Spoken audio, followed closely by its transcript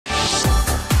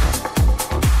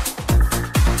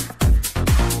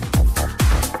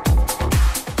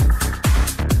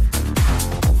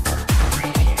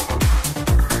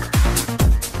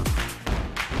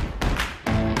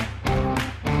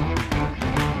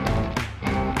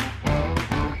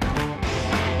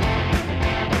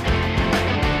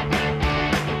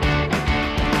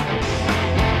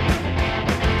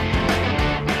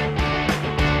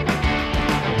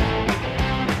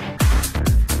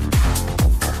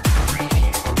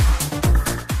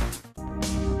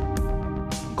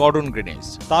Gordon গ্রেনিজ।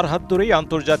 তার হাত ধরেই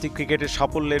আন্তর্জাতিক ক্রিকেটের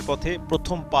সাফল্যের পথে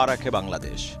প্রথম পা রাখে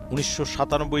বাংলাদেশ।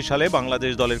 1997 সালে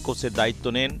বাংলাদেশ দলের কোচের দায়িত্ব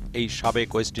নেন এই সাবেক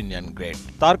ওয়েস্ট ইন্ডিয়ান গ্রেট।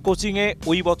 তার কোচিংয়ে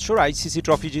ওই বছর আইসিসি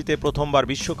ট্রফি জিতে প্রথমবার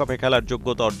বিশ্বকাপে খেলার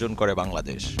যোগ্যতা অর্জন করে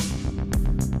বাংলাদেশ।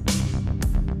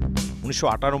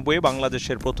 1998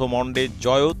 বাংলাদেশের প্রথম ওয়ানডে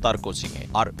জয়ও তার কোচিংয়ে।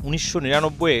 আর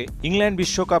 1999 ইংল্যান্ড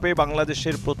বিশ্বকাপে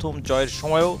বাংলাদেশের প্রথম জয়ের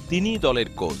সময়ও তিনিই দলের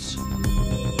কোচ।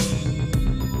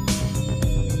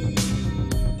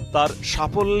 তার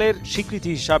সাফল্যের স্বীকৃতি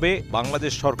হিসাবে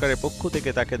বাংলাদেশ সরকারের পক্ষ থেকে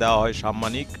তাকে দেওয়া হয়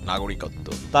সাম্মানিক নাগরিকত্ব।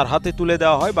 তার হাতে তুলে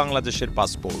দেওয়া হয় বাংলাদেশের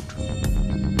পাসপোর্ট।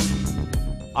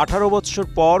 18 বছর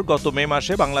পর গত মে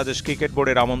মাসে বাংলাদেশ ক্রিকেট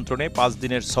বোর্ডের আমন্ত্রণে 5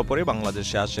 দিনের সফরে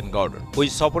বাংলাদেশে আসেন গর্ডন। ওই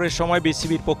সফরের সময়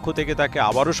বিসিবির পক্ষ থেকে তাকে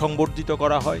আবারও সংবর্ধিত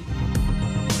করা হয়।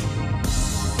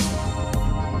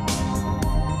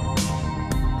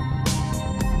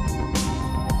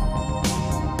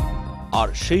 আর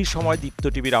সেই সময় দীপ্ত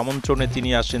টিভির আমন্ত্রণে তিনি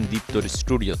আসেন দীপ্তর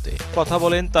স্টুডিওতে। কথা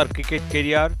বলেন তার ক্রিকেট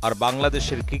ক্যারিয়ার আর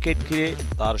বাংলাদেশের ক্রিকেট ঘিরে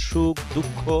তার সুখ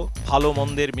দুঃখ ভালো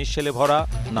মন্দের মিশেলে ভরা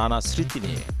নানা স্মৃতি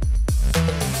নিয়ে।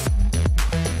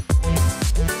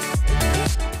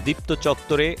 দীপ্ত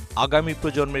চত্বরে আগামী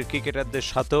প্রজন্মের ক্রিকেটারদের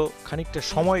সাথেও খানিকটা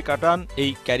সময় কাটান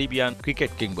এই ক্যারিবিয়ান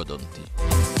ক্রিকেট কিংবদন্তি।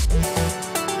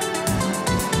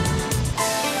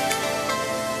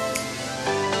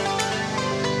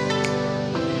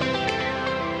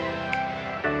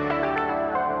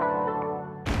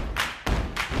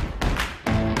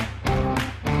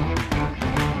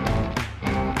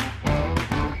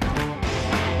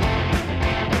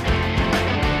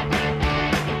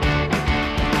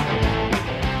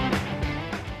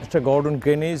 Mr. Gordon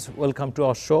Greniz, welcome to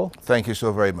our show. Thank you so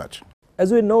very much. As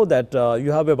we know that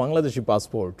you have a Bangladeshi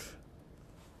passport.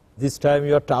 This time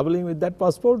you are traveling with that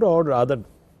passport or other?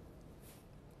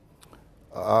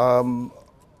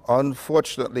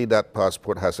 Unfortunately, that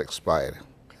passport has expired.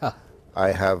 I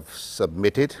have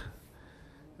submitted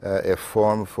a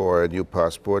form for a new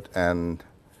passport and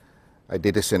I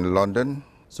did this in London.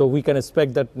 So we can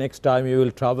expect that next time you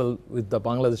will travel with the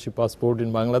Bangladeshi passport in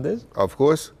Bangladesh? Of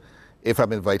course. If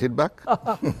I'm invited back.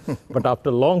 But after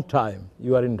a long time,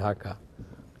 you are in Dhaka.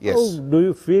 Yes. How do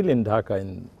you feel in Dhaka?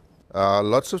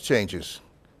 Lots of changes.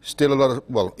 Still a lot of,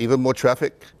 well, even more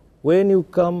traffic. When you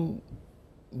come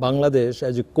Bangladesh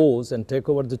as a coach and take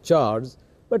over the charge,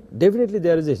 but definitely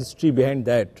there is a history behind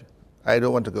that. I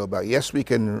don't want to go back. Yes, we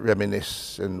can reminisce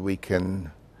and we can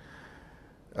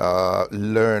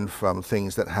learn from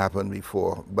things that happened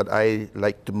before, but I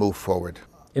like to move forward.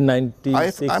 In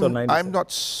 96 or 97? I'm not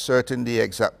certain the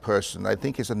exact person. I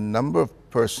think it's a number of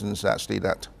persons actually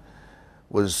that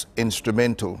was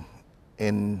instrumental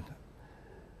in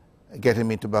getting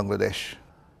me to Bangladesh.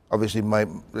 Obviously,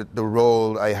 the role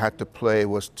I had to play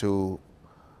was to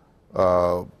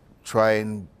try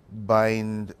and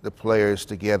bind the players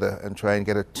together and try and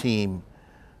get a team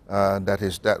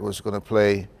that was going to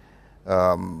play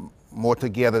more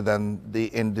together than the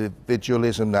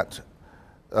individualism that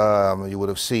you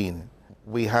would have seen.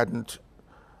 We hadn't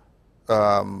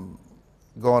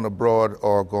gone abroad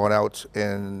or gone out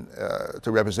to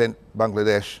represent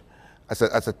Bangladesh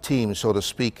as a team, so to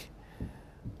speak.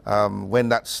 When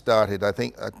that started, I think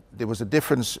there was a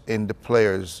difference in the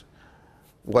players.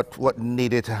 What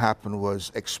needed to happen was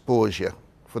exposure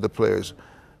for the players,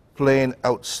 playing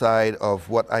outside of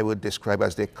what I would describe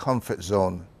as their comfort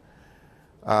zone.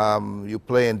 You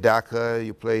play in Dhaka,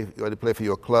 you either play for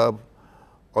your club,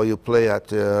 or you play at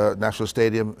National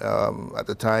Stadium at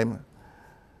the time.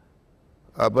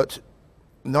 But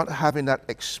not having that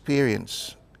experience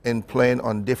in playing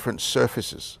on different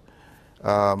surfaces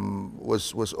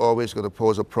was always going to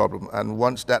pose a problem. And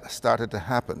once that started to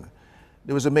happen,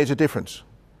 there was a major difference.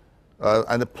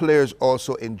 And the players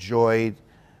also enjoyed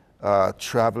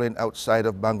traveling outside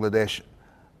of Bangladesh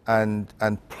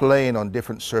and playing on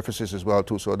different surfaces as well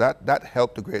too. So that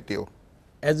helped a great deal.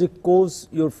 As a coach,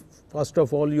 first of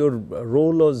all, your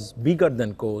role was bigger than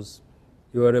coach.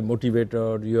 You are a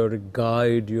motivator, you are a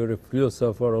guide, you are a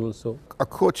philosopher also. A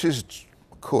coach is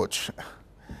a coach.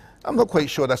 I'm not quite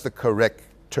sure that's the correct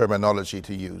terminology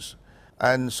to use.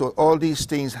 And so all these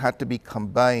things had to be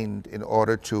combined in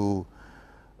order to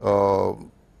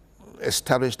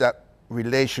establish that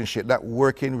relationship, that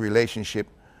working relationship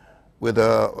with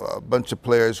a bunch of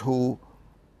players who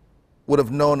would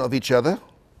have known of each other,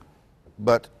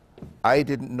 but I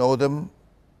didn't know them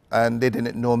and they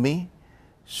didn't know me.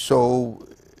 So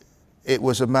it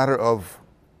was a matter of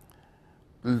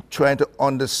trying to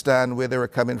understand where they were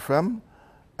coming from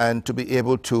and to be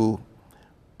able to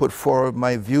put forward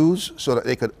my views so that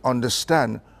they could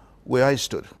understand where I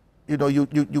stood. You know,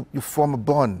 you form a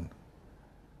bond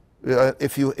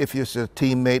If you're a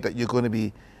teammate that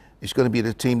it's going to be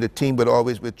the team will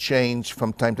always will change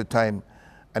from time to time,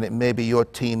 and it may be your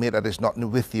teammate that is not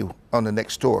with you on the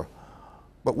next tour.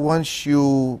 But once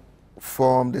you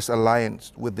form this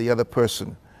alliance with the other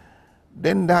person,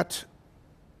 then that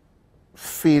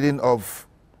feeling of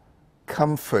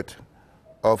comfort,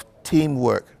 of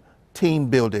teamwork, team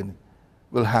building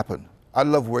will happen. I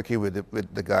love working with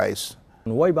the guys.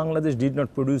 Why Bangladesh did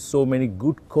not produce so many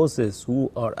good coaches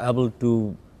who are able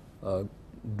to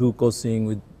do coaching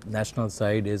with national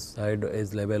side as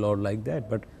level or like that,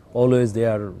 but always they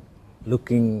are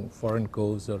looking foreign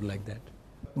coach or like that?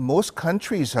 Most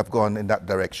countries have gone in that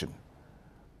direction.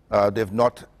 They've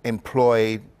not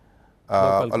employed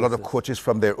a lot of coaches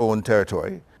from their own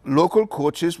territory. Local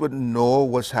coaches would know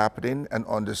what's happening and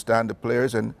understand the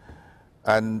players, and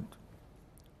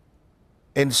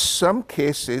in some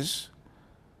cases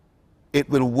it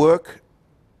will work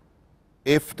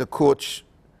if the coach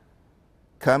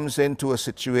comes into a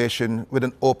situation with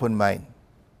an open mind.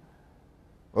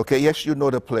 Okay, yes, you know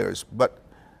the players, but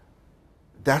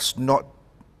that's not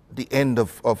the end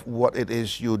of what it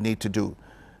is you need to do.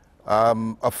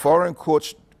 A foreign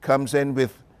coach comes in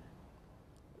with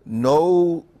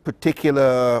no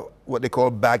particular, what they call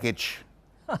baggage.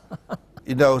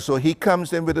 You know, so he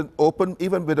comes in with an open,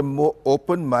 even with a more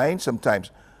open mind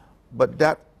sometimes, but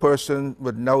that person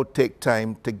would now take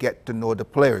time to get to know the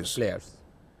players.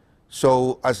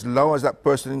 So as long as that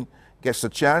person gets a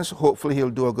chance, hopefully he'll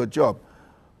do a good job.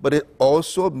 But it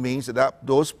also means that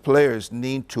those players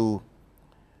need to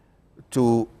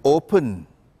open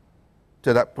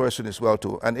to that person as well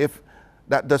too. And if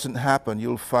that doesn't happen,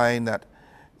 you'll find that,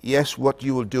 yes, what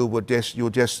you will do would you'll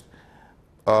just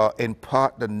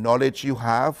impart the knowledge you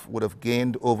would have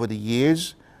gained over the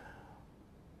years,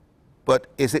 but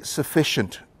is it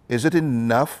sufficient? Is it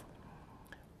enough?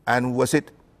 And was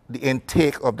it the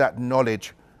intake of that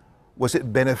knowledge, was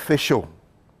it beneficial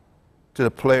to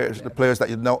the players that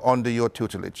are now under your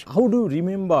tutelage? How do you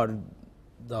remember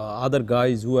the other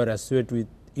guys who are associated with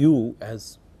you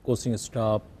as coaching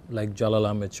staff, like Jalal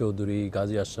Ahmed Chaudhary,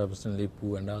 Ghazi Ashraf Hussain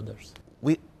Lipu and others?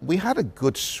 We had a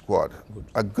good squad,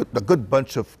 a good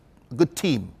bunch of, a good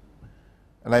team.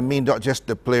 And I mean not just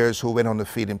the players who went on the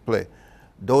field and play,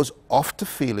 those off the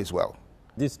field as well.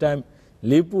 This time,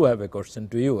 Lipu have a question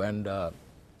to you, and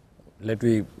let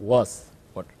me watch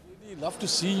what. Really love to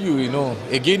see you, you know,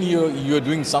 again you're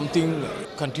doing something,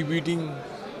 contributing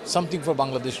something for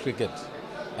Bangladesh cricket.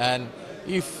 And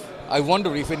I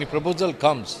wonder if any proposal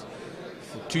comes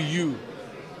to you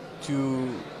to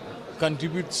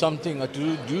contribute something or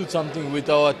to do something with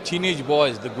our teenage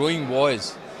boys, the growing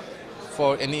boys,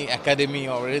 for any academy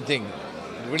or anything.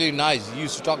 Really nice. You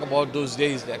used to talk about those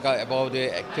days, about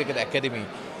the cricket academy.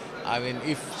 I mean,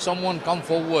 if someone come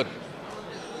forward,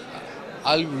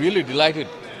 I'll be really delighted.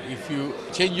 If you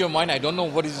change your mind, I don't know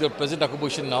what is your present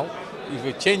occupation now. If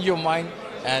you change your mind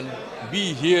and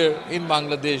be here in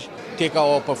Bangladesh, take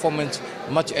our performance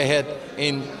much ahead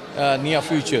in near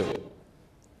future.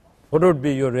 What would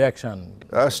be your reaction?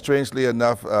 Strangely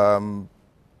enough, while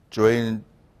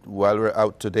we're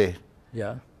out today,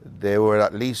 there were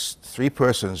at least 3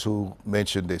 persons who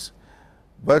mentioned this.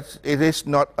 But it is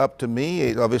not up to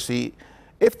me. Obviously,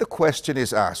 if the question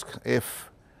is asked, if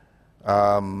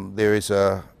there is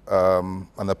an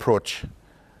approach,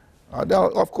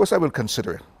 of course I will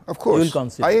consider it. Of course. You will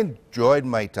consider. I enjoyed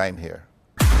my time here.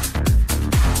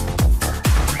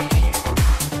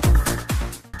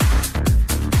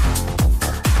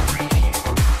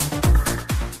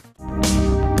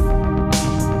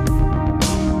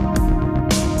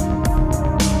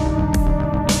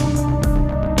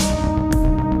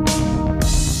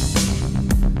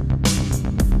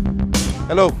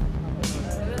 Hello.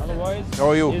 Otherwise, how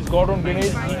are you? Is Gordon Green's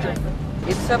teacher?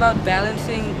 It's about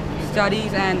balancing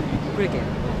studies and cricket.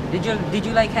 Did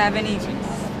you like have any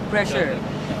pressure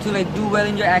to like do well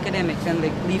in your academics and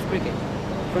like leave cricket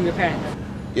from your parents?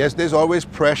 Yes, there's always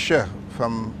pressure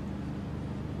from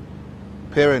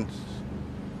parents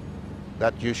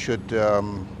that you should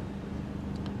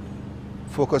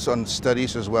focus on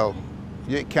studies as well.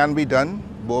 It can be done,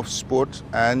 both sports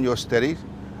and your studies.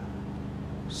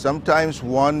 Sometimes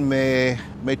one may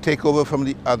take over from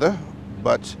the other,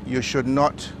 but you should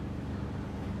not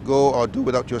go or do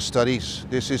without your studies.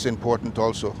 This is important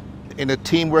also. In a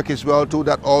teamwork as well too,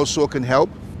 that also can help.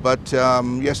 But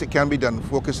yes, it can be done,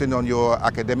 focusing on your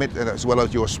academic as well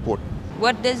as your sport.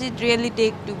 What does it really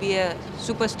take to be a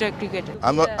superstar cricketer?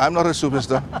 I'm not a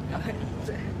superstar.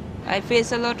 I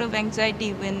face a lot of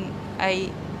anxiety when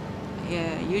I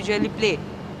usually play,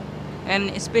 and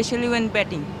especially when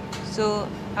batting. So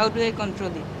how do I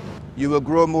control it? You will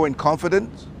grow more in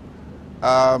confidence.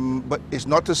 But it's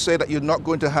not to say that you're not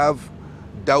going to have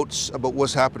doubts about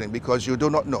what's happening, because you do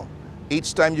not know.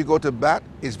 Each time you go to bat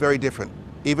is very different.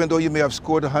 Even though you may have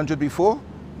scored 100 before,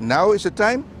 now is the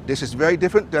time. This is very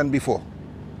different than before.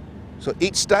 So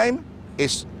each time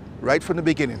is right from the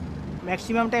beginning.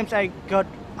 Maximum times I got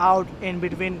out in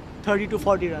between 30 to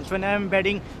 40 runs. When I'm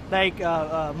batting like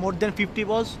more than 50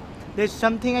 balls, there's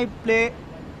something I play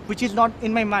which is not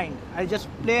in my mind. I just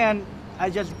play and I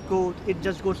just go, it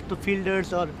just goes to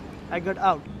fielders or I got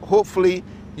out. Hopefully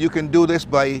you can do this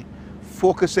by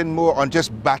focusing more on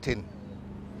just batting.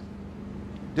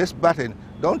 Just batting.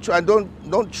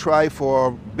 Don't try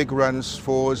for big runs,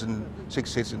 4s and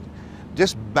 6s.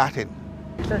 Just batting.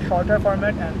 It's a shorter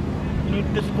format and you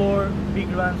need to score big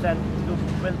runs and do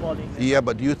well bowling. Yeah,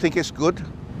 but do you think it's good?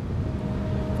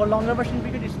 For longer version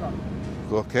cricket, it's not.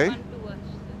 Okay.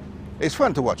 It's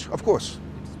fun to watch, of course.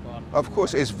 Of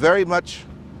course, it's very much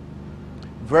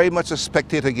a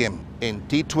spectator game. In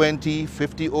T20,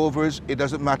 50 overs, it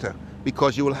doesn't matter,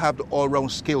 because you will have the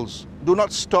all-round skills. Do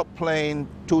not stop playing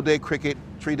 2-day cricket,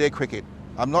 3-day cricket.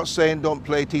 I'm not saying don't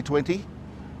play T20,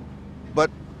 but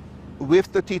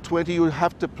with the T20, you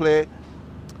have to play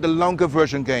the longer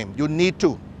version game. You need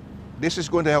to. This is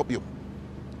going to help you,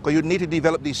 because you need to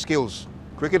develop these skills.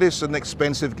 Cricket is an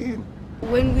expensive game.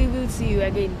 When we will see you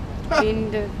again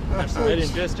in the That's a very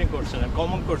interesting question, a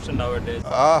common question nowadays.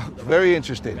 Very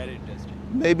interesting. Very interesting.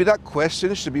 Maybe that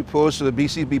question should be posed to the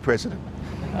BCB president.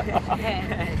 No,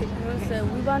 sir,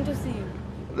 we want to see you.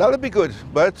 That'll be good,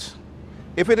 but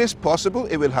if it is possible,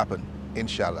 it will happen,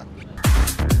 inshallah.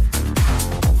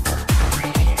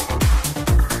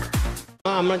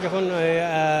 আমরা যখন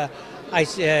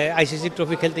ICC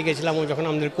trophy খেলতে গেছিলাম, ও যখন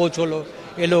আমাদের coach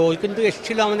এলো, ও কিন্তু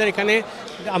এসেছিল আমাদের এখানে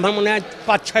আমার মনে হয়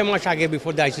 5-6 মাস আগে,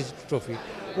 বিফোর দ্য আইসিসি ট্রফি।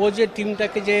 ও যে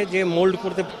টিমটাকে যে মোল্ড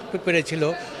করতে পেরেছিল,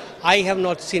 I have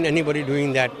not seen anybody doing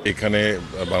that. এখানে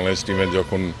বাংলাদেশ টিমের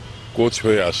যখন কোচ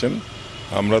হয়ে আসেন,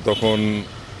 আমরা তখন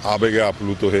আবেগে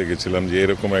আপ্লুত হয়ে গেছিলাম যে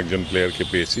এরকম একজন প্লেয়ারকে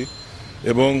পেয়েছি,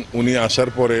 এবং উনি আসার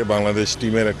পরে বাংলাদেশ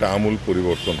টিমের একটা আমূল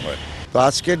পরিবর্তন হয়। তো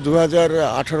আজকের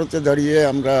 2018-তে দাঁড়িয়ে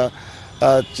আমরা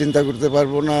চিন্তা করতে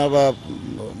পারবো না বা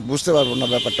বুঝতে পারবো না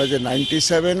ব্যাপারটা যে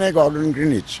 97-এ গর্ডন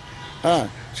গ্রিনিচ, হ্যাঁ,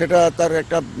 সেটা তার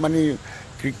একটা মানে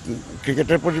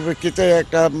ক্রিকেটের পরিপ্রেক্ষিতে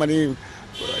একটা মানে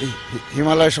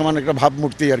হিমালয় সমান একটা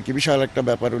ভাবমূর্তি আর কি, বিশাল একটা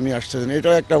ব্যাপার উনি আসছেন।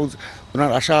 এটাও একটা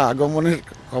ওনার আসা আগমনের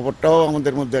খবরটাও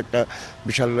আমাদের মধ্যে একটা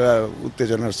বিশাল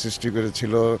উত্তেজনার সৃষ্টি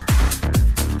করেছিল।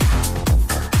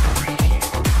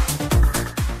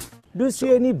 Do you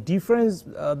see any difference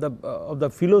of the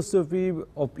philosophy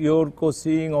of your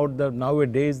coaching or the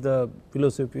nowadays the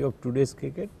philosophy of today's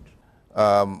cricket?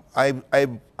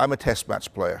 I'm a test match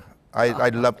player. I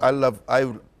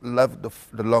love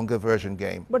the longer version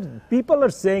game. But people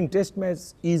are saying test match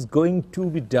is going to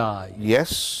be die.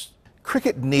 Yes,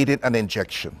 cricket needed an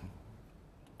injection,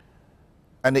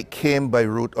 and it came by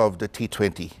route of the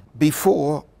T20.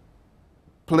 Before,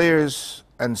 players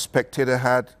and spectator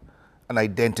had an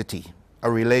identity, a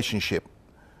relationship.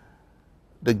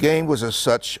 The game was as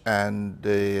such, and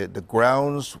the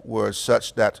grounds were such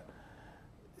that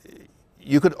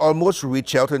you could almost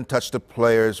reach out and touch the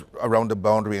players around the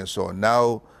boundary and so on. Now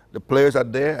the players are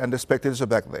there and the spectators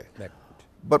are back there.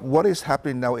 But what is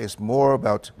happening now is more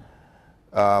about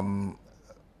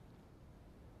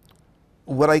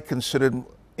what I consider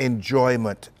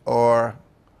enjoyment, or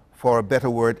for a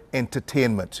better word,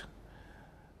 entertainment.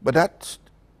 But that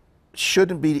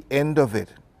shouldn't be the end of it,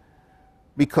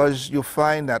 because you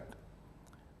find that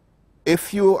if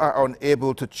you are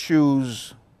unable to choose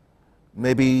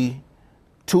maybe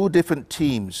 2 different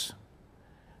teams,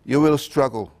 you will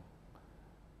struggle.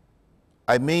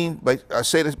 I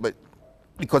say this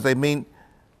because I mean,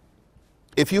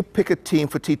 if you pick a team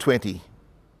for T20,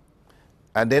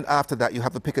 and then after that you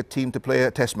have to pick a team to play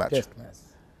a test match. Test match.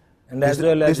 And as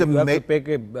well as you have to pick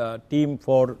a team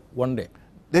for 1 day.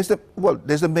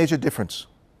 There's a major difference.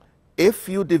 If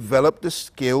you develop the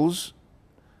skills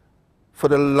for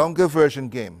the longer version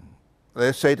game,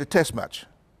 let's say the test match,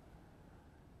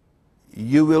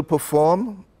 you will perform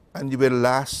and you will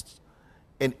last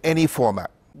in any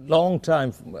format. Long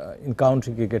time in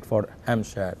county cricket for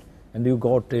Hampshire, and you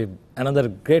got another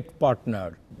great partner,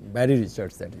 Barry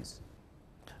Richards, that is.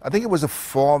 I think it was a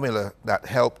formula that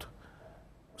helped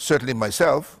certainly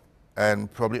myself and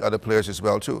probably other players as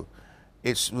well too.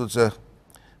 It was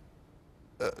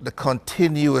the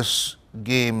continuous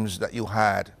games that you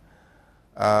had,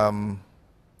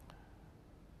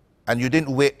 and you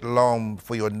didn't wait long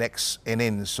for your next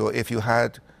innings. So if you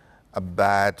had a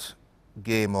bad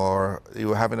game or you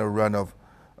were having a run of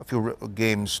a few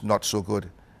games not so good,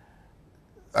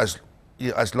 as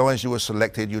long as you were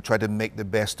selected, you try to make the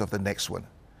best of the next one,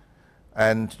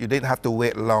 and you didn't have to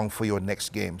wait long for your next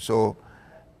game. So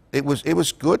it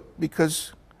was good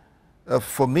because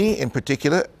for me in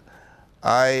particular,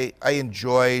 I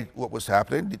enjoyed what was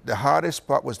happening. The hardest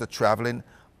part was the traveling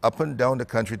up and down the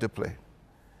country to play.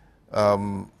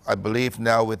 I believe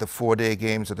now with the 4-day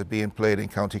games that are being played in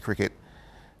county cricket,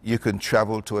 you can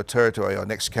travel to a territory or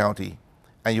next county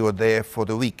and you are there for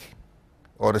the week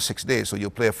or the 6 days. So you'll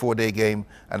play a 4-day game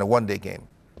and a 1-day game.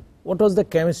 What was the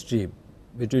chemistry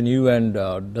between you and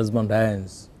Desmond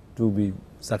Haynes to be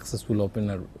successful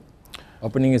opener?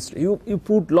 You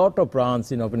put lot of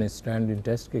runs in opening stand in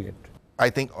Test cricket. I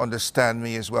think understand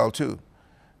me as well too.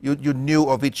 You knew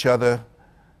of each other,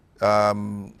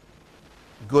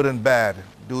 good and bad,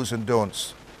 do's and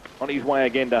don'ts. On his way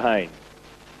again to Haynes.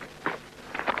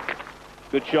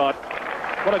 Good shot.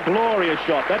 What a glorious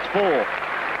shot. That's 4.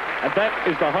 And that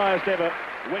is the highest ever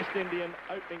West Indian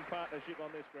opening partnership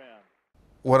on this ground.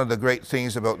 One of the great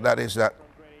things about that is that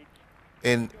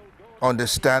in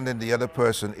understanding the other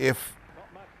person, if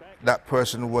that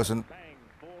person wasn't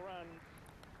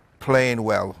playing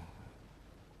well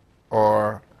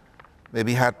or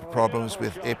maybe had problems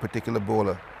with a particular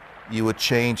bowler, you would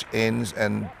change ends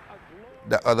and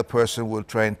the other person will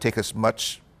try and take as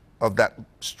much of that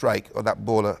strike or that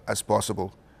bowler as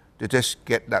possible to just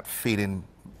get that feeling.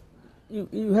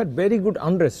 You had very good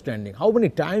understanding. How many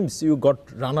times you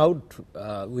got run out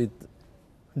with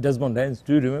Desmond Haynes?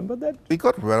 Do you remember that? We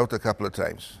got run out a couple of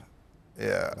times.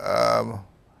 Yeah.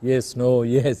 Yes, no,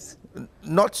 yes.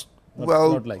 Not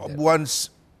like that.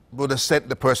 Once would have sent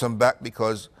the person back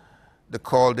because the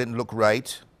call didn't look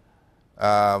right.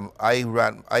 I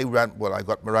ran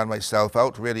myself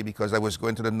out really because I was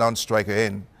going to the non-striker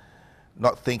end,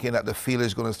 not thinking that the fielder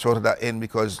is going to throw to that end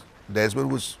because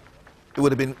Desmond it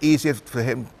would have been easier for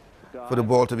him, for the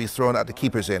ball to be thrown at the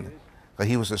keeper's end, because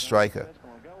he was a striker.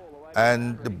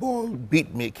 And the ball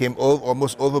beat me, it came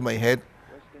almost over my head,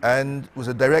 and was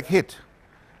a direct hit.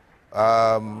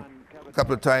 A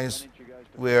couple of times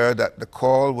where the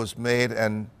call was made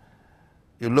and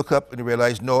you look up and you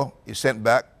realize, no, you sent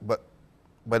back, but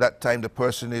by that time the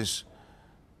person is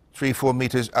 3-4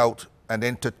 meters out, and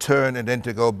then to turn and then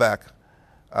to go back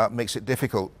makes it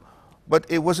difficult. But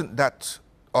it wasn't that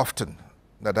often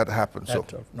that happened.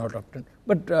 Not often.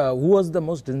 But who was the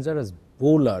most dangerous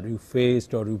bowler you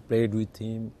faced or you played with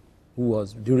him? Who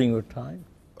was during your time?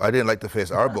 I didn't like to face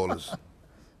our bowlers.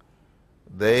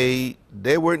 They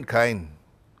weren't kind.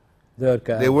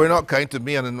 They were not kind to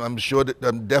me, and I'm sure that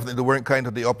definitely they weren't kind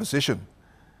to the opposition.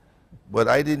 But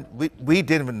we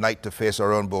didn't even like to face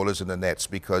our own bowlers in the nets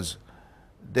because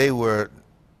they were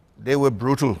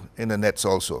brutal in the nets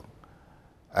also.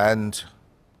 And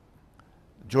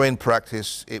during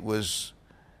practice, it was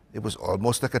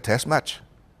almost like a test match.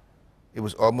 It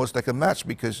was almost like a match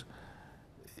because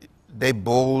they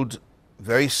bowled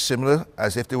very similar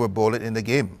as if they were bowling in the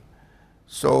game.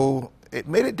 So it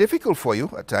made it difficult for you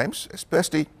at times,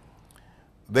 especially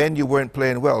when you weren't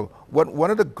playing well. One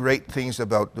of the great things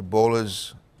about the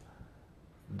bowlers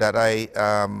that I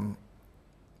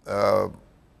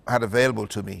had available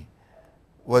to me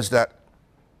was that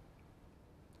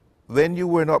when you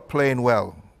were not playing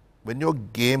well, when your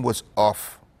game was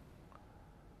off,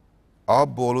 our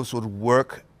bowlers would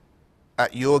work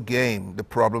at your game, the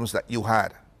problems that you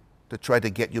had, to try to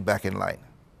get you back in line.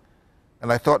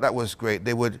 And I thought that was great.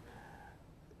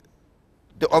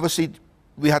 Obviously,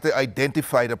 we had to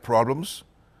identify the problems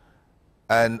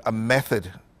and a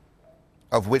method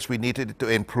of which we needed to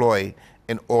employ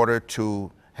in order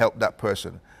to help that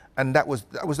person. And that was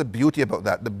the beauty about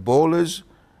that. The bowlers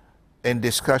in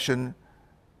discussion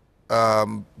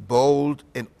bowled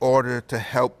in order to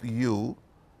help you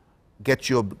get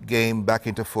your game back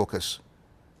into focus.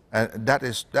 And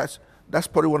that's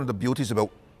probably one of the beauties about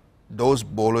those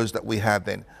bowlers that we had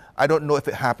then. I don't know if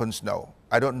it happens now.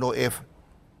 I don't know if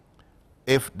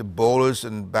the bowlers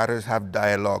and batters have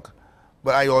dialogue.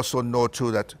 But I also know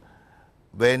too that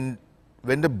when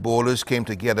the bowlers came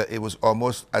together, it was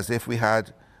almost as if we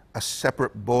had a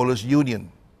separate bowlers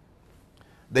union.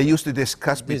 They used to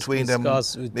discuss between them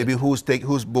maybe who's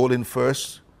bowling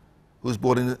first, who's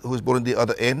bowling the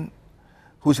other end,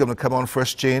 who's going to come on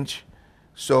first change.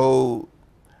 So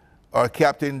our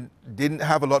captain didn't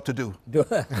have a lot to do.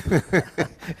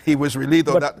 He was relieved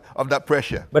of that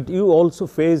pressure. But you also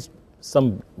faced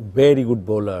some very good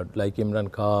bowlers like Imran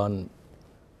Khan,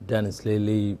 Dennis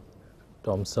Lilly,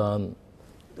 Thompson.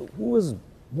 Who was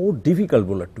more difficult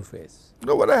bowler to face?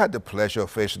 No, but I had the pleasure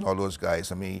of facing all those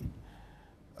guys. I mean,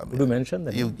 Could you mention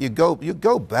them? You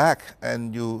go back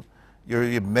and you You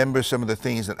remember some of the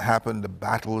things that happened, the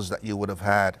battles that you would have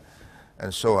had,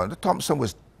 and so on. Thompson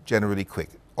was generally quick.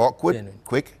 Awkward,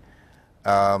 quick.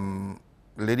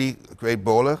 Liddy, great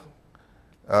bowler.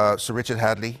 Sir Richard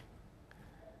Hadley.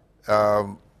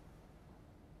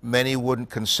 Many wouldn't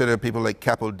consider people like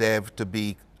Kapil Dev to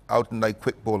be out and out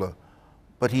quick bowler,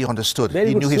 but he understood.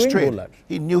 He knew his trade.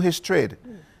 He knew his trade.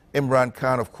 Imran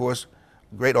Khan, of course,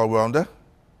 great all-rounder.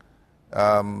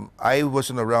 I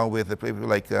wasn't around with the people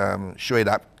like Shoaib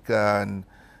Akhtar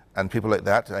and people like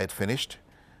that. I had finished.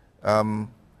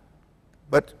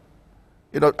 But,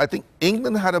 you know, I think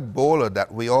England had a bowler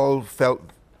that we all felt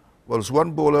was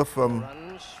one bowler from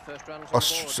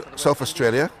South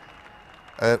Australia,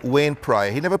 Wayne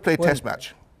Pryor. He never played Test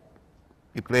match.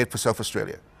 He played for South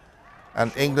Australia.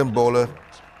 An England bowler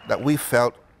that we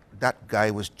felt that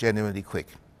guy was genuinely quick.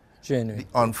 The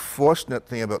unfortunate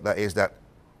thing about that is that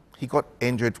he got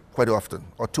injured quite often,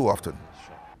 or too often.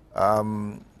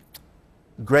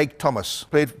 Greg Thomas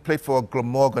played for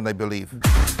Glamorgan, I believe.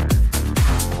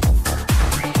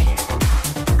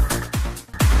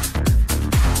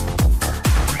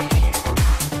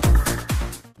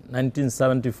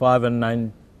 1975 and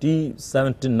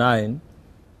 1979,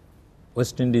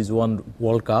 West Indies won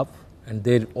World Cup, and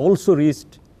they also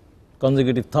reached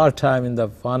consecutive third time in the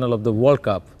final of the World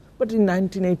Cup. But in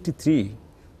 1983,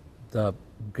 the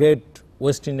great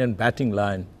West Indian batting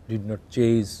line did not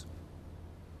chase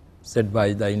set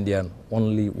by the Indian,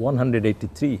 only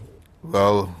 183.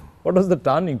 Well, what was the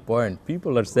turning point?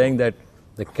 People are saying that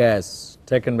the catch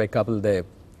taken by Kapil Dev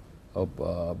of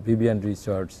Vivian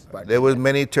Richards. There were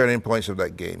many turning points of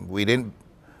that game. We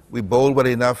bowled well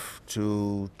enough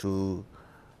to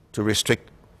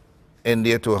restrict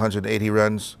India to 180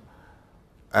 runs,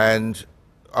 and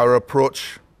our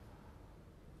approach,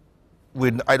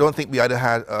 I don't think we either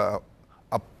had a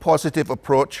positive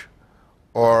approach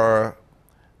or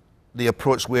the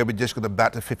approach where we're just going to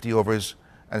bat to 50 overs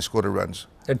and score the runs.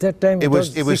 At that time, it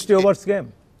was 60 overs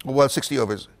game. Well, 60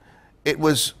 overs. It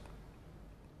was.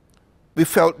 We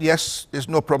felt, yes, there's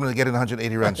no problem in getting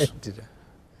 180 runs,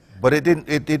 but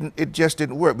it just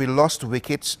didn't work. We lost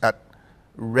wickets at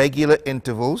regular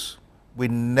intervals. We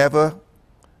never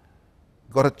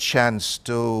got a chance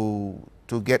to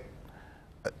get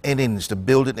innings, to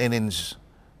build an innings.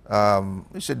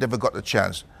 We said never got the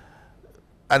chance.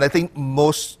 And I think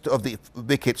most of the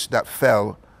wickets that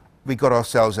fell, we got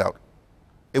ourselves out.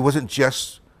 It wasn't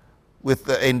just with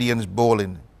the Indians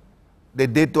bowling. They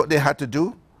did what they had to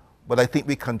do, but I think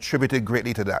we contributed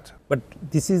greatly to that. But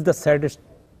this is the saddest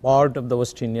part of the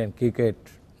West Indian cricket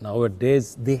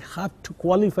nowadays. They have to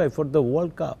qualify for the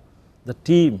World Cup. The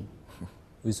team,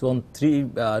 which won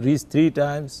reached 3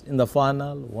 times in the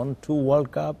final, won 2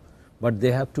 World Cup, but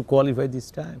they have to qualify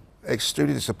this time.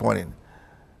 Extremely disappointing.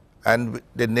 And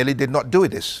they nearly did not do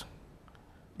this.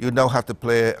 You now have to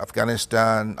play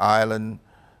Afghanistan, Ireland,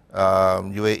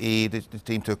 UAE, the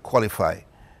team to qualify.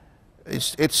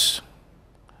 That's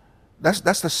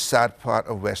the sad part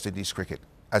of West Indies cricket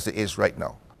as it is right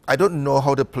now. I don't know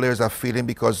how the players are feeling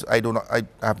because I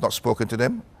have not spoken to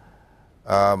them.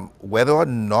 Whether or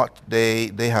not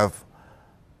they have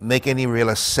make any real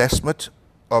assessment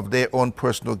of their own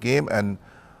personal game and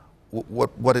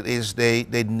what it is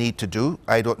they need to do,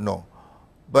 I don't know.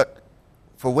 But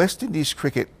for West Indies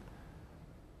cricket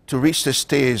to reach the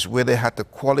stage where they had to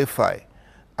qualify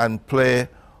and play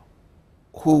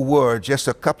who were just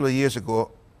a couple of years ago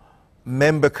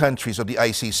member countries of the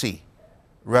ICC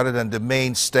rather than the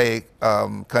mainstay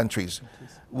countries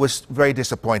was very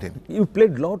disappointing. You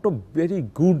played a lot of very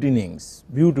good innings,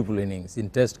 beautiful innings in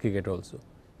Test cricket also.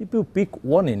 If you pick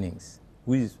one innings,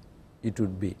 which it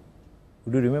would be?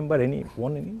 Would you remember any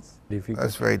one innings? Difficult.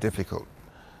 That's very difficult.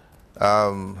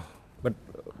 But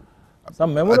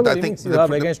some memorable innings you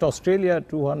have against Australia,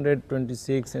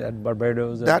 226 at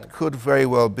Barbados. That could very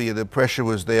well be. The pressure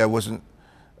was there.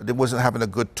 They wasn't having a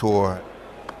good tour.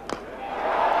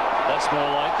 That's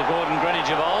more like the Gordon Greenwich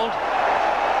of old.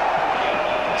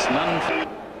 It's none.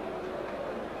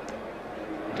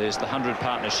 There's the 100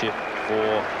 partnership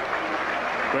for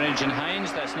Greenwich and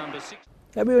Haynes. That's number 6.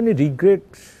 Have you any regret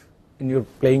in your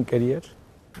playing career?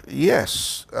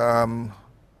 Yes.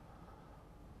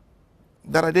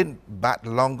 That I didn't bat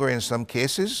longer in some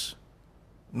cases.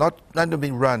 Not to be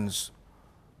runs.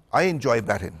 I enjoy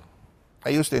batting. I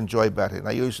used to enjoy batting.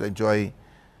 I used to enjoy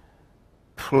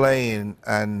playing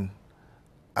and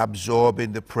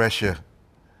absorbing the pressure.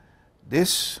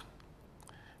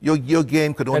 Your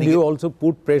game could only... And you also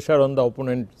put pressure on the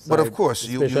opponent side, but of course,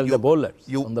 especially the bowlers,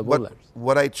 on the bowlers.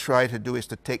 What I try to do is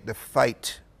to take the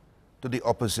fight to the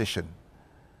opposition.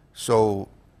 So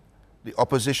the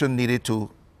opposition needed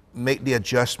to make the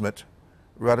adjustment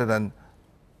rather than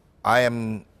I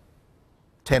am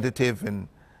tentative and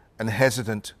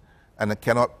hesitant and I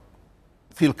cannot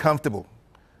feel comfortable.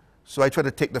 So I try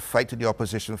to take the fight to the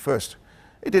opposition first.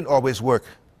 It didn't always work,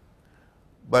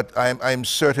 but I'm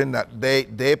certain that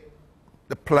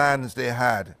the plans they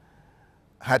had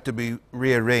to be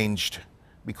rearranged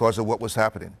because of what was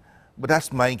happening. But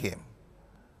that's my game.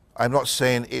 I'm not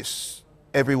saying it's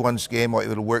everyone's game or it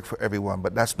will work for everyone,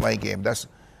 but that's my game.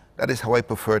 That is how I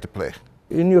prefer to play.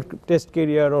 In your test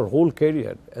career or whole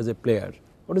career as a player,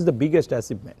 what is the biggest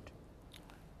achievement?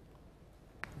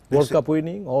 World Cup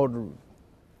winning or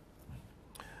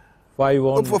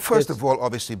 5-1? Well, first of all,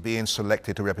 obviously being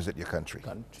selected to represent your country.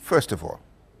 First of all.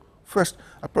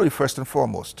 Probably first and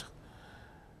foremost.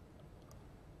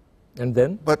 And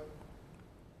then? But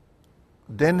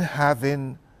then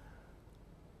having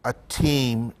a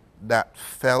team that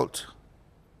felt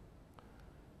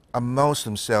amongst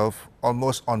themselves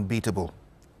almost unbeatable.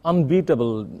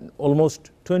 Unbeatable,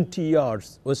 almost 20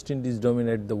 years, West Indies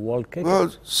dominated the world cricket.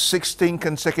 Well, 16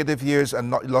 consecutive years and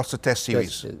not lost a test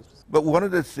series. But one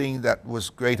of the things that was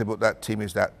great about that team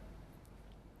is that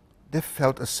they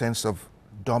felt a sense of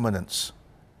dominance.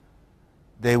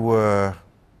 They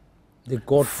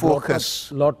got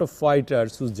focused. Lot of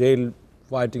fighters who jail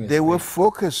fighting. They were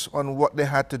focused on what they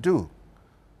had to do.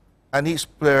 And each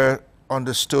player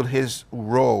understood his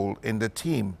role in the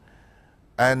team.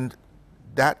 And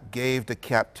that gave the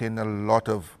captain a lot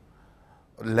of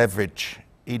leverage.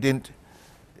 He didn't...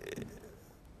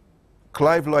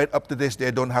 Clive Lloyd up to this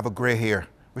day don't have a grey hair,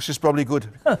 which is probably good.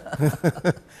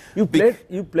 You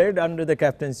played under the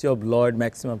captaincy of Lloyd,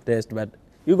 maximum test, but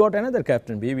you got another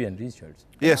captain, Vivian Richards.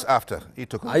 Yes, after he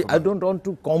took over. I don't want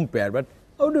to compare, but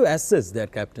how do you assess their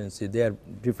captaincy? They are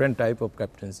different type of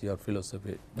captaincy or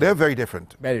philosophy. They're very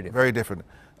different. Very different. Very different.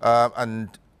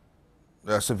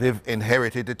 So Viv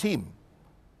inherited the team,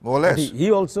 more or less. He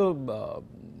also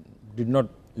did not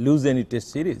lose any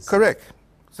test series. Correct.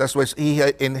 That's why he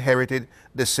inherited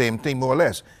the same thing, more or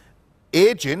less.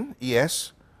 Aging,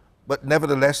 yes, but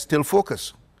nevertheless still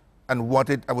focused and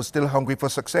was still hungry for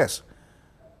success.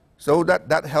 So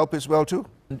that helped as well too.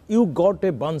 You got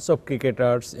a bunch of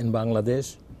cricketers in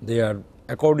Bangladesh. They are,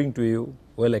 according to you,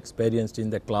 well experienced in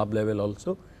the club level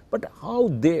also. But how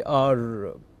they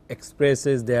are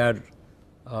expresses their,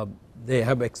 they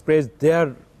have expressed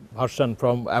their version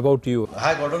from about you.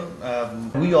 Hi Gordon,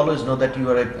 we always know that you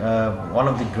are one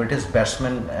of the greatest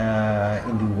batsmen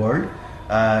in the world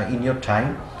in your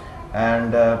time,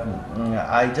 and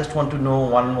I just want to know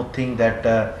one more thing,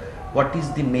 that what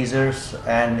is the measures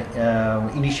and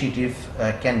initiative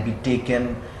can be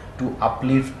taken to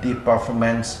uplift the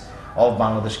performance of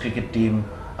Bangladesh cricket team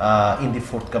in the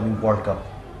forthcoming World Cup?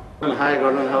 Hi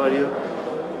Gordon, how are you?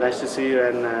 Nice to see you.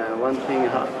 And one thing,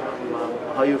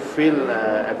 how you feel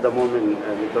at the moment,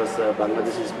 because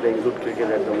Bangladesh is playing good cricket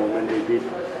at the moment. We beat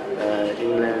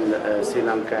England, Sri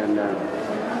Lanka and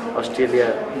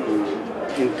Australia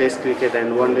in Test cricket,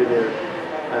 and one day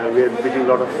we are beating a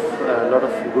lot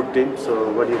of good teams.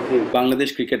 So what do you think?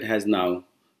 Bangladesh cricket has now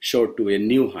soared to a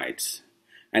new heights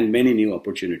and many new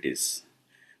opportunities.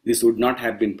 This would not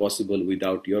have been possible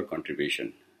without your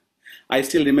contribution. I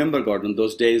still remember, Gordon,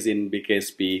 those days in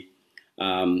BKSP,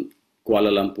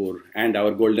 Kuala Lumpur, and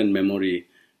our golden memory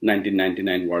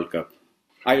 1999 World Cup.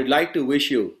 I would like to wish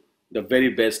you the very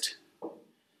best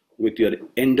with your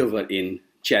endeavor in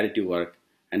charity work,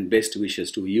 and best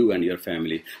wishes to you and your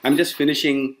family. I'm just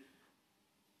finishing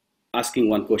asking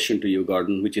one question to you,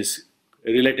 Gordon, which is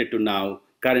related to now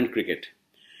current cricket.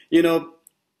 You know,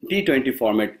 T20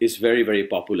 format is very, very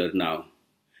popular now.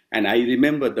 And I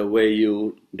remember the way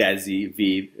you, Dazzy,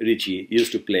 Viv, Richie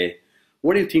used to play.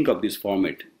 What do you think of this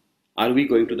format? Are we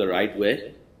going to the right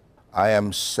way? I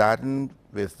am saddened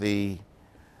with the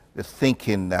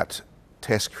thinking that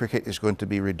Test cricket is going to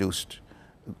be reduced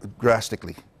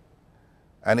drastically.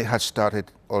 And it has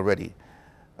started already.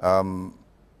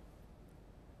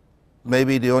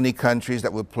 Maybe the only countries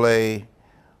that would play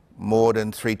more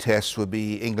than 3 tests would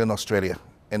be England, Australia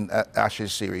in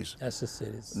Ashes series. Ashes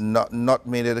series. Not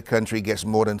many other country gets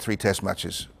more than 3 test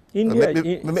matches. India,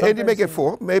 India may get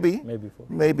 4, maybe. Maybe 4.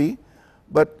 Maybe.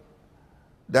 But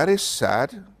that is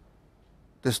sad,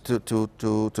 just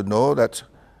to know that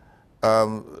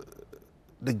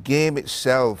the game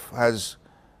itself has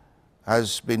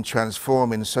been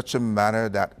transformed in such a manner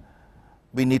that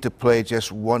we need to play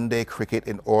just one-day cricket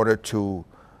in order to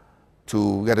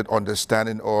get an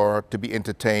understanding or to be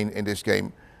entertained in this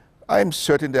game. I'm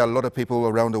certain there are a lot of people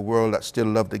around the world that still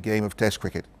love the game of Test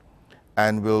cricket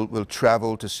and will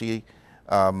travel to see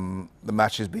the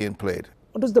matches being played.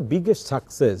 What is the biggest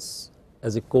success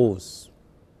as a coach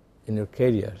in your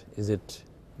career? Is it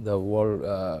the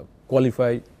world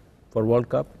qualify for World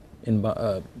Cup in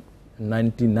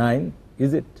 99?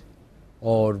 Is it,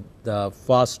 or the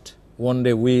first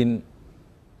one-day win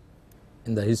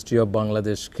in the history of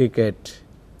Bangladesh cricket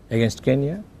against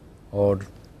Kenya, or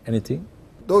anything?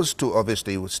 Those two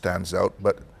obviously stands out,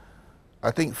 but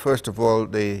I think first of all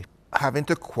they having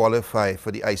to qualify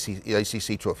for the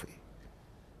ICC trophy.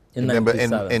 In Remember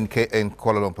 97. in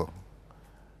Kuala Lumpur.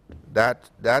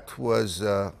 That was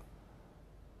a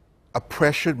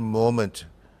pressured moment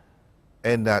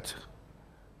in that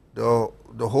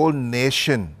the whole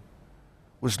nation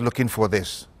was looking for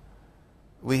this.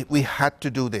 We had to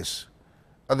do this.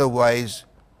 Otherwise,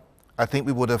 I think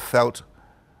we would have felt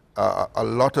a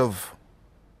lot of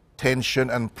tension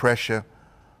and pressure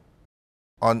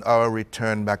on our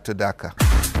return back to Dhaka.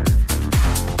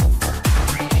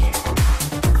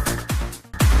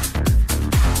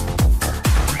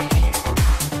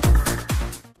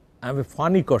 I have a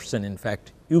funny question, in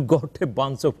fact. You got a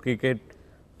bunch of cricket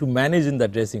to manage in the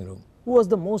dressing room. Who was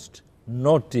the most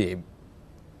naughty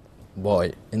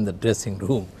boy in the dressing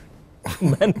room?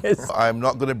 I'm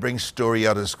not going to bring story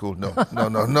out of school. No.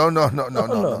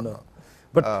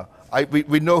 But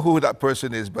we know who that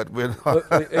person is, but we're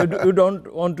not. You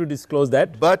don't want to disclose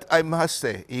that? But I must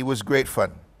say, he was great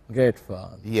fun. Great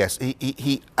fun. Yes,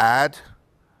 he had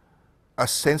a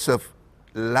sense of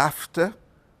laughter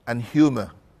and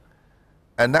humor,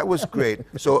 and that was great.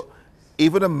 So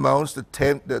even amongst the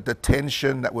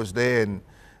tension that was there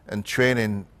and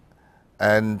training,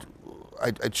 and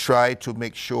I tried to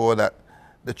make sure that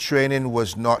the training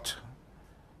was not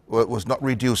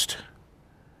reduced.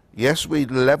 Yes, we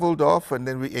leveled off, and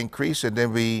then we increased, and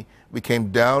then we came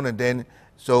down, and then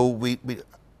so we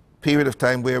period of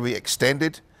time where we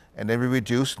extended, and then we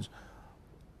reduced,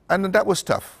 and that was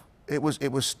tough. It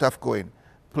was tough going.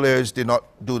 Players did not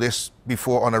do this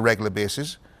before on a regular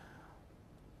basis,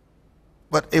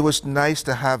 but it was nice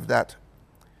to have that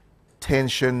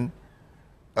tension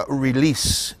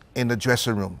release in the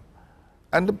dressing room,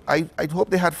 and I hope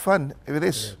they had fun with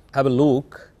this. Have a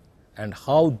look and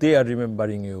how they are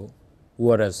remembering you,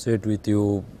 who are associated with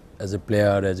you as a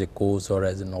player, as a coach, or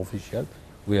as an official.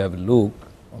 We have a look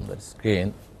on the screen.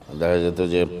 দেখা যেত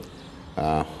যে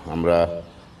আমরা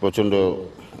প্রচণ্ড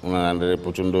ওনার আন্ডারে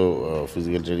প্রচণ্ড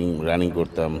physical training running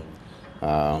করতাম,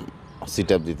 sit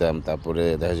up দিতাম, তারপরে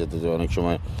দেখা যেত যে অনেক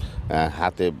সময়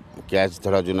হাতে ক্যাচ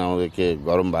ধরার জন্য আমাদেরকে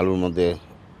গরম বালুর মধ্যে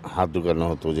হাত ঢুকানো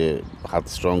হতো যে হাত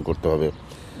স্ট্রং করতে হবে।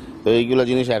 তো এইগুলো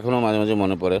জিনিস এখনও মাঝে মাঝে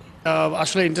মনে পড়ে।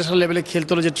 আসলে ইন্টারন্যাশনাল লেভেলে খেলতে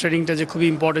হলে যে ট্রেনিংটা যে খুবই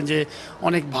ইম্পর্টেন্ট, যে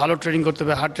অনেক ভালো ট্রেনিং করতে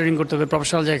হবে, হার্ড ট্রেনিং করতে হবে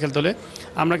প্রফেশনাল জায়গায় খেলতে হলে।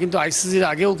 আমরা কিন্তু আইসিসির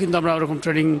আগেও কিন্তু আমরা ওরকম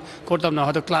ট্রেনিং করতাম না,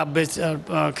 হয়তো ক্লাব বেস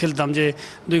খেলতাম, যে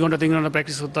 2 ঘন্টা 3 ঘন্টা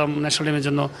প্র্যাকটিস করতাম ন্যাশনাল টিমের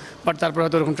জন্য, বাট তারপরে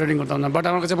হয়তো ওরকম ট্রেনিং করতাম না। বাট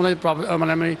আমার কাছে মনে হয়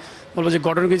মানে আমি বলবো যে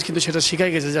গর্ডন গ্রিজ কিন্তু সেটা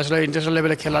শিখাই গেছে যে আসলে ইন্টারন্যাশনাল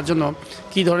লেভেলে খেলার জন্য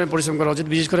কী ধরনের পরিশ্রম করা উচিত।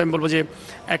 বিশেষ করে আমি বলবো যে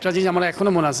একটা জিনিস আমার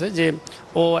এখনও মনে আছে, যে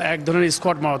ও এক ধরনের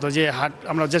স্কোয়াড মারাতো, যে হাট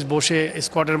আমরা জাস্ট বসে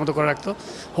স্কোয়াডের মতো করে রাখতো,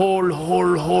 হোল্ড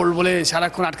হোল্ড হোল্ড বলে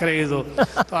সারাক্ষণ আটকে রেখে যেত।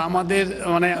 তো আমাদের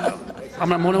মানে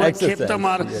আমরা মনে হয় খেপতাম,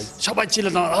 আর সবাই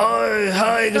চিল্লাতাম,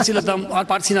 হাই চিল্লাতাম, আর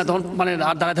পারছি না তখন, মানে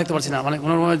আর দাঁড়ায় থাকতে পারছি না, মানে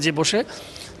মনে যে বসে।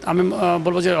 আমি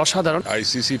বলবো যে অসাধারণ।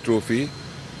 আইসিসি ট্রফি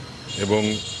এবং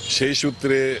সেই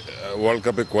সূত্রে ওয়ার্ল্ড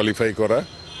কাপে কোয়ালিফাই করা,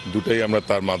 দুটাই আমরা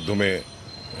তার মাধ্যমে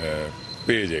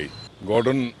পেয়ে যাই।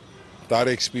 গর্ডন তার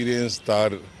এক্সপিরিয়েন্স,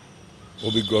 তার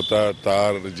অভিজ্ঞতা,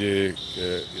 তার যে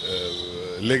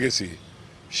লেগেসি,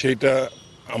 সেইটা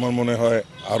আমার মনে হয়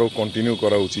আরও কন্টিনিউ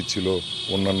করা উচিত ছিল।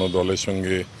 অন্যান্য দলের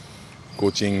সঙ্গে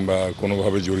কোচিং বা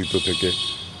কোনোভাবে জড়িত থেকে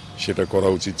সেটা করা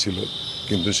উচিত ছিল,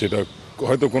 কিন্তু সেটা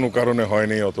হয়তো কোনো কারণে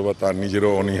হয়নি, অথবা তার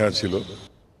নিজেরও অনীহা ছিল।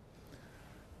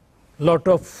 Lot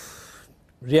of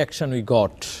reaction we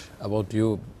got about you.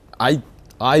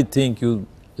 I think you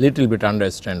little bit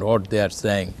understand what they are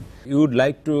saying. You would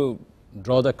like to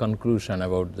draw the conclusion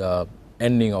about the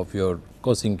ending of your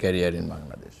coaching career in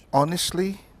Bangladesh? Honestly,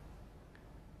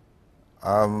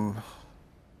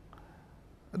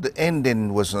 the ending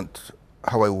wasn't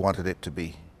how I wanted it to be.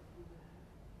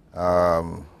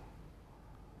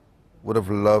 Would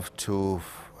have loved to have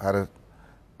had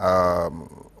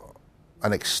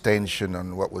an extension on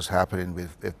what was happening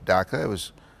with Dhaka. It was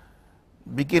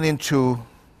beginning to,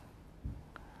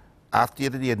 after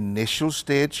the initial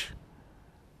stage,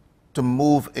 to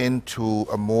move into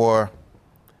a more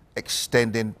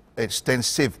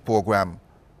extensive program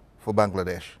for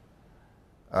Bangladesh.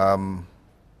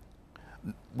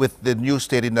 With the new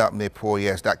stadium at Maypur,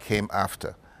 yes, that came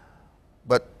after.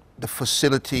 But the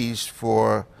facilities for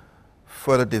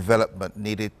further development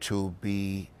needed to be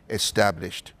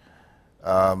established.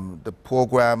 The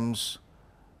programs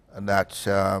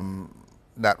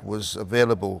that was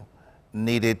available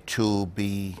needed to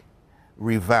be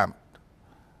revamped.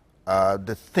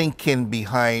 The thinking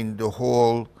behind the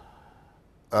whole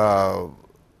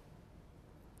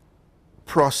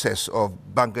process of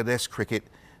Bangladesh cricket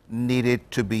needed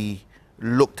to be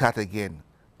looked at again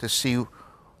to see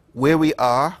where we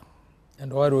are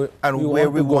and where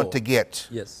we want to get.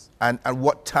 Yes. And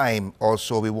what time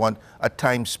also we want, a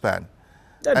time span.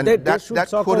 They should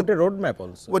sort out a roadmap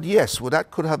also. Well, yes, well, that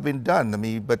could have been done. I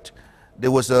mean, but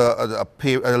there was a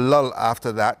lull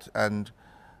after that, and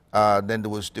then there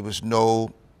was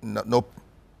no,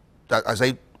 as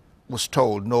I was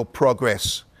told, no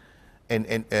progress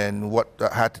in what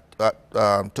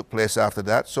took place after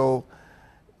that. So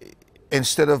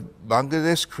instead of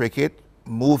Bangladesh cricket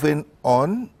moving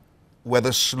on,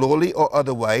 whether slowly or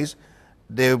otherwise,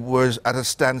 they was at a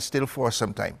standstill for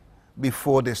some time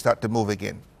before they start to move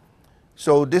again.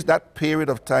 So that period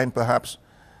of time perhaps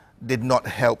did not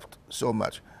help so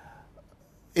much.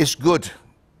 It's good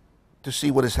to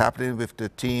see what is happening with the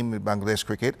team in Bangladesh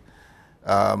cricket.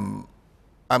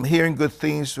 I'm hearing good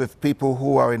things with people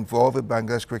who are involved with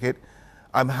Bangladesh cricket.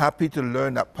 I'm happy to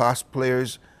learn that past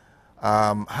players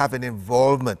have an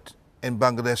involvement in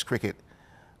Bangladesh cricket.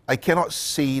 I cannot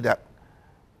see that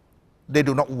they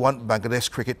do not want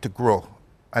Bangladesh cricket to grow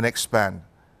and expand.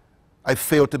 I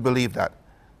fail to believe that.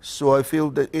 So I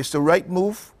feel that it's the right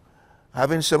move,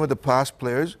 having some of the past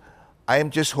players. I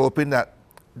am just hoping that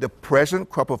the present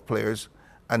crop of players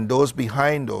and those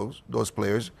behind those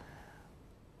players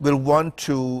will want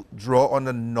to draw on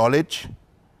the knowledge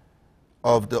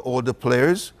of the older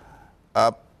players,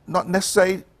 not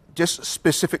necessarily just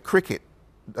specific cricket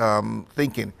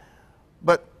thinking,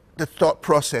 but the thought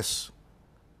process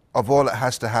of all that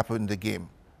has to happen in the game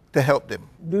to help them.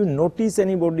 Do you notice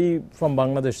anybody from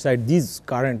Bangladesh side, this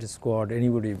current squad,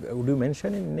 anybody, would you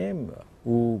mention any name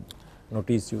who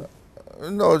noticed you?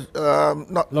 No,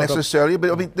 not necessarily,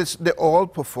 but I mean, they're all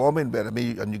performing better. I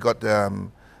mean, and you got,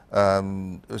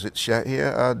 was it Shah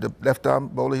here, the left arm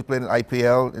bowler, he played in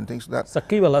IPL and things like that.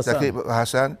 Saqib Al-Hasan. Saqib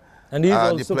Al-Hasan. And he's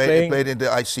also playing. He played in the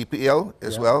ICPL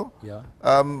as well. Yeah.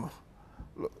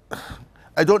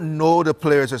 I don't know the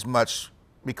players as much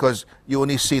because you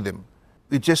only see them.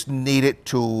 We just needed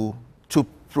to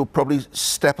probably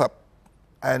step up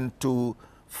and to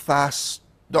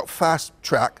not fast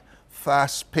track,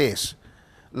 fast pace,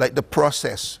 like the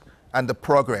process and the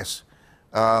progress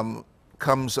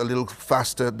comes a little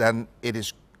faster than it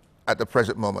is at the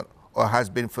present moment, or has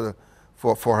been for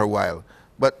a while.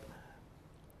 But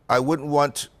I wouldn't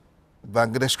want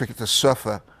Bangladesh cricket to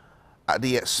suffer at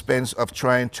the expense of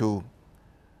trying to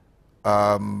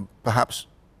perhaps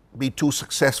be too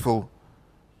successful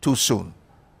too soon.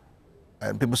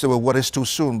 And people say, well, what is too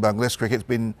soon? Bangladesh cricket's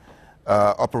been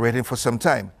operating for some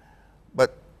time.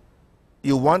 But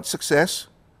you want success.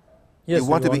 Yes, you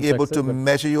want to be able to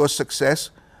measure your success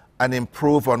and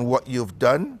improve on what you've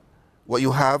done, what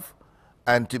you have,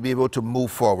 and to be able to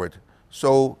move forward.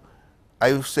 So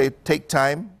I would say take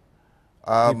time.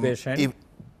 Be patient.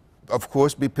 Of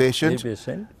course, be patient. Be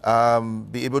patient.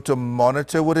 Be able to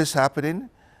monitor what is happening.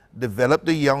 Develop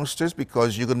the youngsters,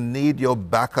 because you're going to need your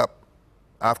backup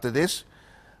after this.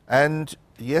 And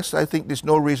yes, I think there's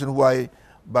no reason why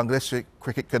Bangladesh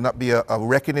cricket cannot be a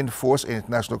reckoning force in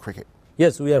international cricket.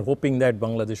 Yes, we are hoping that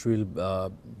Bangladesh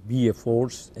will be a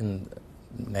force in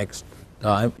next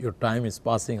time. Your time is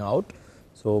passing out.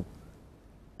 So,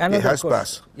 it has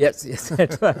passed. Yes,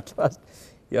 it has passed.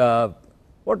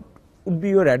 What would be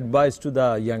your advice to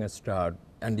the young star?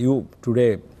 And you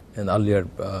today and earlier,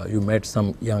 you met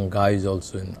some young guys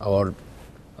also in our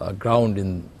ground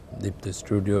in Deepto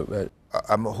studio.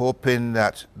 I'm hoping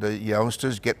that the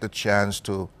youngsters get the chance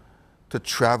to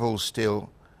travel still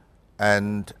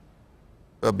and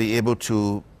be able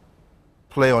to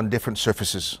play on different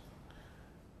surfaces.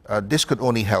 This could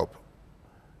only help.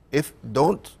 If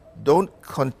don't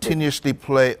continuously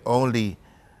play only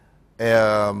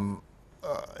in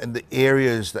the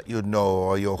areas that you know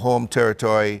or your home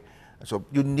territory. So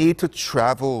you need to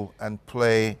travel and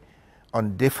play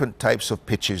on different types of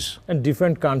pitches. And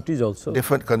different countries also.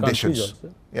 Different conditions.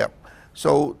 Yeah.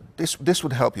 So this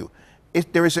would help you.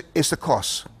 It's a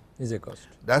cost. It's a cost.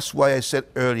 That's why I said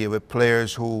earlier with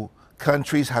players who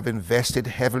countries have invested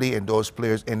heavily in those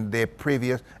players in their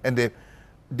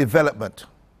development.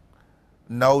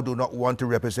 Now do not want to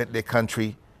represent their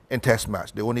country in test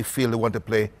match. They only feel they want to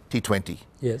play T20.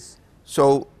 Yes.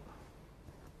 So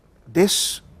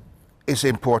this is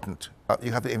important.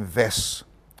 You have to invest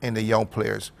in the young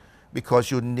players because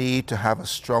you need to have a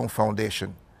strong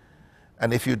foundation.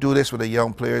 And if you do this with the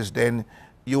young players, then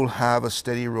you'll have a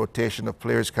steady rotation of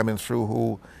players coming through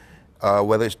who,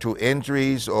 whether it's through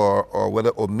injuries or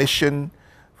whether omission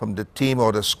from the team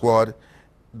or the squad,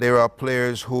 there are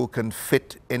players who can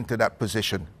fit into that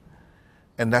position.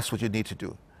 And that's what you need to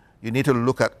do. You need to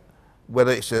look at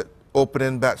whether it's an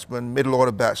opening batsman, middle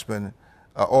order batsman,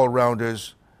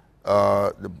 all-rounders,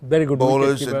 the very good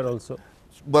bowlers. Wicketkeeper also.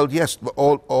 Well, yes,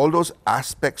 all those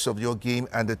aspects of your game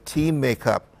and the team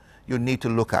makeup you need to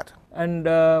look at. And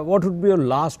what would be your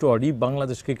last word if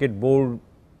Bangladesh Cricket Board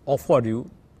offered you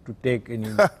to take any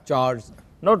charge,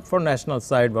 not for national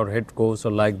side but head coach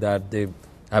or like that? They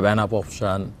have enough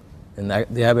option and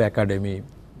they have academy.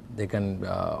 They can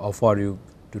offer you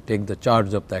to take the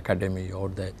charge of the academy or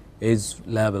the age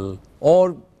level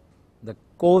or the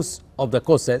coach of the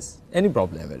coaches. Any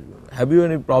problem? Have you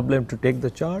any problem to take the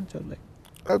charge or like?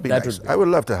 That'd be nice. I would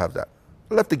love to have that.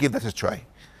 I'd love to give that a try.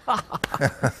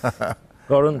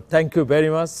 Gordon, thank you very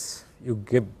much. You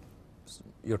give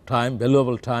your time,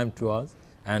 valuable time to us,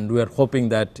 and we are hoping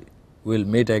that we'll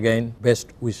meet again. Best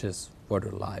wishes for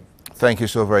your life. Thank you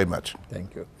so very much. Thank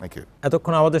you. Thank you.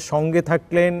 এতক্ষণ আমাদের সঙ্গে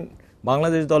থাকলেন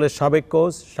বাংলাদেশ দলের সাবেক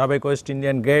coach, সাবেক West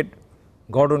Indian great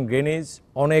Gordon Greenidge,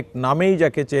 অনেক নামেই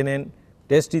যাকে চেনেন,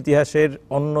 টেস্ট ইতিহাসের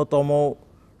অন্যতম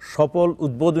সফল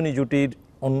উদ্বোধনী জুটির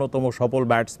অন্যতম সফল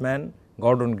ব্যাটসম্যান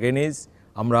গর্ডন গ্রিনিজ।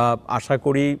 আমরা আশা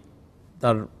করি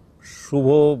তার শুভ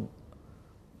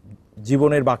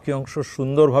জীবনের বাকি অংশ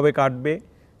সুন্দরভাবে কাটবে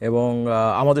এবং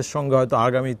আমাদের সঙ্গে হয়তো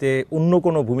আগামীতে অন্য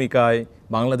কোনো ভূমিকায়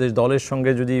বাংলাদেশ দলের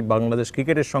সঙ্গে যদি বাংলাদেশ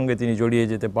ক্রিকেটের সঙ্গে তিনি জড়িয়ে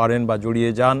যেতে পারেন বা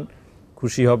জড়িয়ে যান,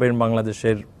 খুশি হবেন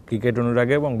বাংলাদেশের ক্রিকেট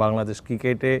অনুরাগে এবং বাংলাদেশ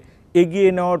ক্রিকেটে এগিয়ে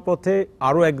নেওয়ার পথে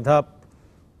আরও এক ধাপ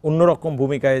অন্যরকম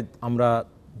ভূমিকায় আমরা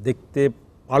দেখতে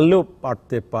পারলেও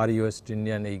পারতে পারি ওয়েস্ট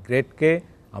ইন্ডিয়ান এই গ্রেটকে।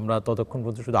 আমরা ততক্ষণ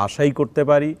পর্যন্ত শুধু আশাই করতে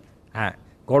পারি। হ্যাঁ,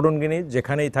 গর্ডন গ্রিনিজ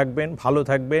যেখানেই থাকবেন ভালো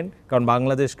থাকবেন, কারণ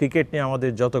বাংলাদেশ ক্রিকেট নিয়ে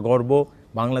আমাদের যত গর্ব,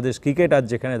 বাংলাদেশ ক্রিকেট আজ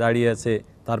যেখানে দাঁড়িয়ে আছে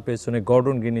তার পেছনে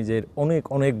গর্ডন গ্রিনিজের অনেক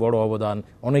অনেক বড় অবদান।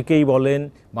 অনেকেই বলেন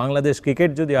বাংলাদেশ ক্রিকেট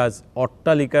যদি আজ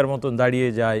অট্টালিকার মতন দাঁড়িয়ে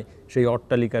যায়, সেই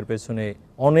অট্টালিকার পেছনে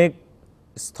অনেক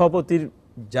স্থপতির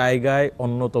জায়গায়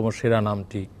অন্যতম সেরা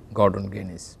নামটি গর্ডন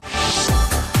গ্রিনিজ।